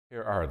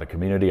Here are the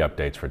community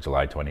updates for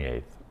July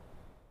 28th.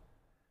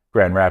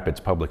 Grand Rapids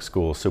Public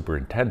Schools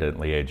Superintendent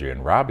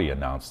Rapidian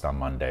announced on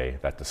Monday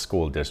that the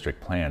school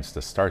district plans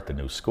to start the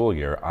new school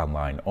year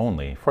online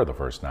only for the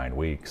first 9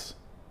 weeks.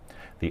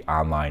 The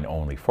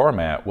online-only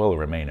format will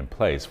remain in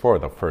place for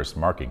the first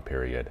marking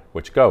period,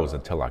 which goes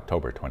until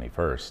October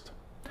 21st.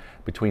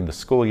 Between the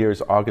school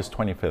year's August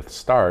 25th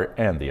start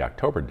and the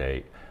October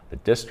date, the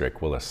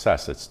district will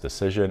assess its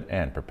decision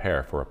and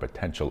prepare for a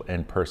potential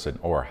in-person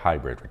or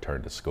hybrid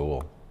return to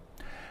school.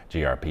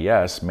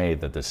 GRPS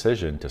made the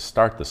decision to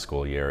start the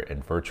school year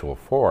in virtual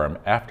form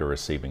after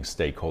receiving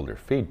stakeholder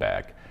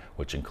feedback,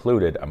 which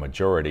included a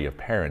majority of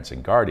parents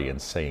and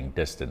guardians saying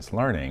distance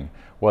learning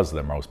was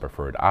their most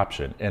preferred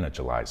option in a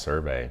July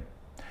survey.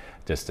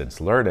 Distance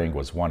learning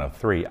was one of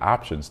 3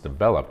 options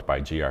developed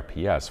by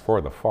GRPS for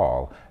the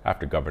fall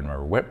after Governor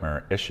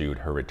Whitmer issued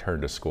her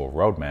return to school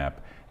roadmap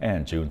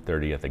and June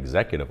 30th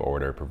executive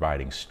order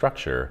providing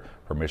structure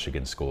for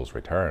Michigan schools'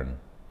 return.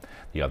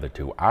 The other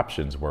 2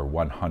 options were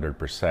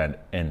 100%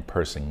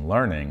 in-person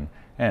learning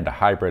and a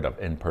hybrid of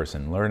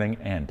in-person learning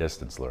and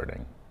distance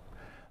learning.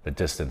 The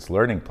distance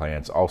learning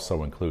plans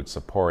also include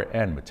support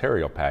and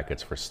material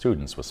packets for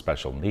students with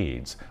special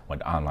needs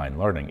when online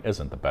learning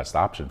isn't the best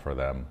option for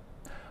them.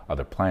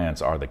 Other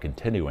plans are the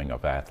continuing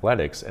of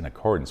athletics in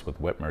accordance with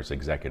Whitmer's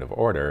executive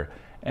order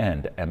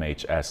and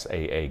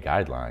MHSAA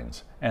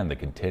guidelines, and the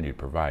continued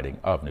providing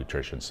of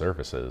nutrition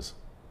services.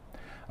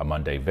 A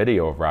Monday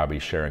video of Robbie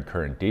sharing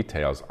current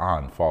details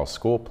on fall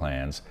school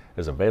plans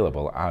is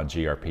available on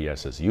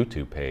GRPS's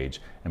YouTube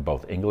page in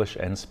both English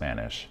and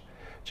Spanish.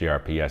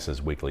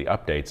 GRPS's weekly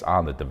updates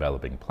on the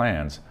developing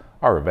plans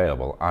are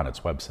available on its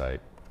website.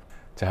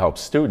 To help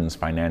students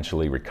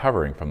financially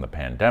recovering from the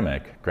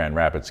pandemic, Grand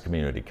Rapids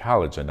Community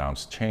College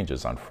announced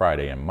changes on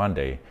Friday and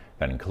Monday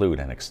that include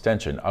an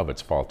extension of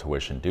its fall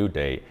tuition due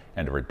date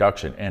and a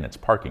reduction in its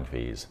parking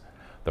fees.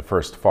 The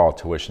first fall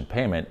tuition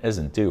payment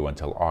isn't due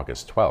until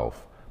August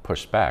 12th.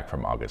 Pushed back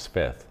from August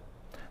 5th.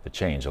 The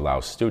change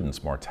allows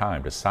students more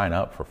time to sign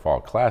up for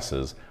fall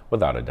classes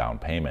without a down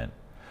payment.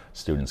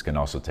 Students can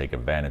also take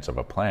advantage of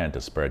a plan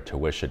to spread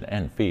tuition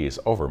and fees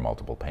over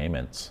multiple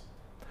payments.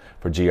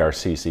 For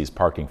GRCC's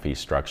parking fee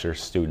structure,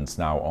 students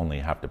now only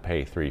have to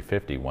pay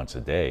 $3.50 once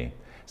a day,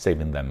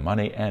 saving them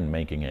money and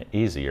making it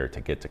easier to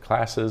get to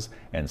classes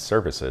and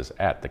services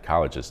at the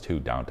college's 2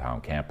 downtown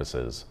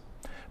campuses.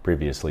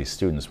 Previously,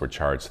 students were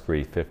charged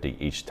 $3.50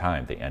 each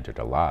time they entered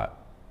a lot.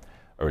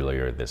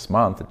 Earlier this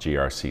month,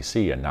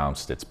 GRCC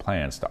announced its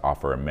plans to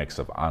offer a mix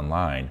of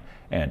online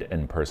and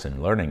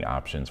in-person learning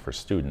options for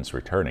students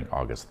returning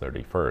August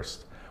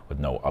 31st, with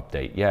no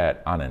update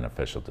yet on an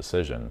official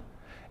decision.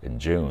 In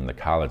June, the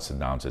college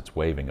announced its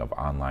waiving of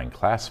online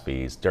class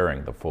fees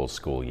during the full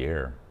school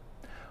year.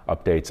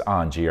 Updates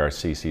on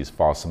GRCC's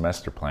fall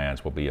semester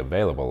plans will be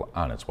available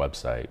on its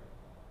website.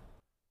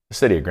 The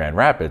City of Grand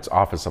Rapids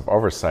Office of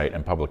Oversight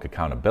and Public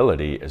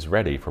Accountability is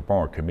ready for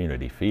more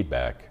community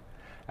feedback.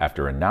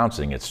 After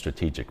announcing its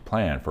strategic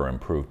plan for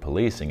improved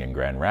policing in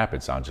Grand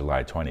Rapids on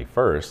July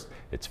 21st,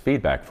 its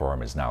feedback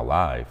forum is now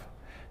live.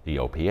 The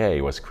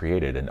OPA was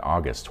created in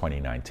August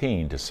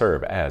 2019 to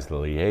serve as the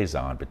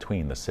liaison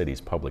between the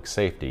city's public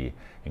safety,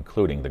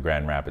 including the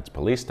Grand Rapids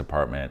Police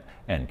Department,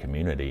 and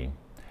community.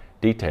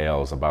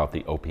 Details about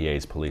the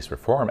OPA's police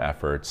reform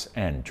efforts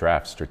and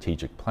draft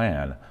strategic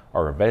plan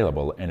are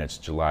available in its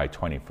July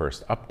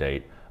 21st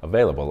update,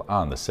 available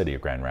on the City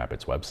of Grand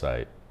Rapids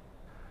website.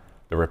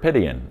 The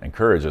Rapidian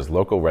encourages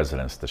local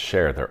residents to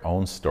share their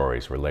own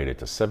stories related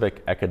to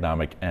civic,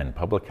 economic, and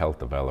public health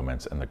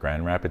developments in the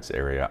Grand Rapids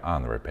area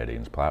on the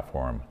Rapidian's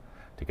platform.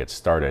 To get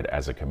started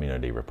as a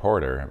community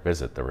reporter,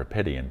 visit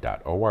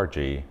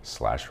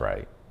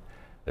therapidian.org/write.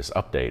 This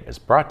update is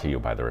brought to you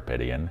by the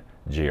Rapidian,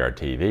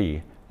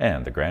 GRTV,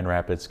 and the Grand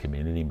Rapids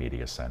Community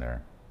Media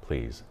Center.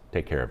 Please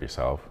take care of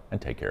yourself and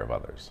take care of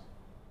others.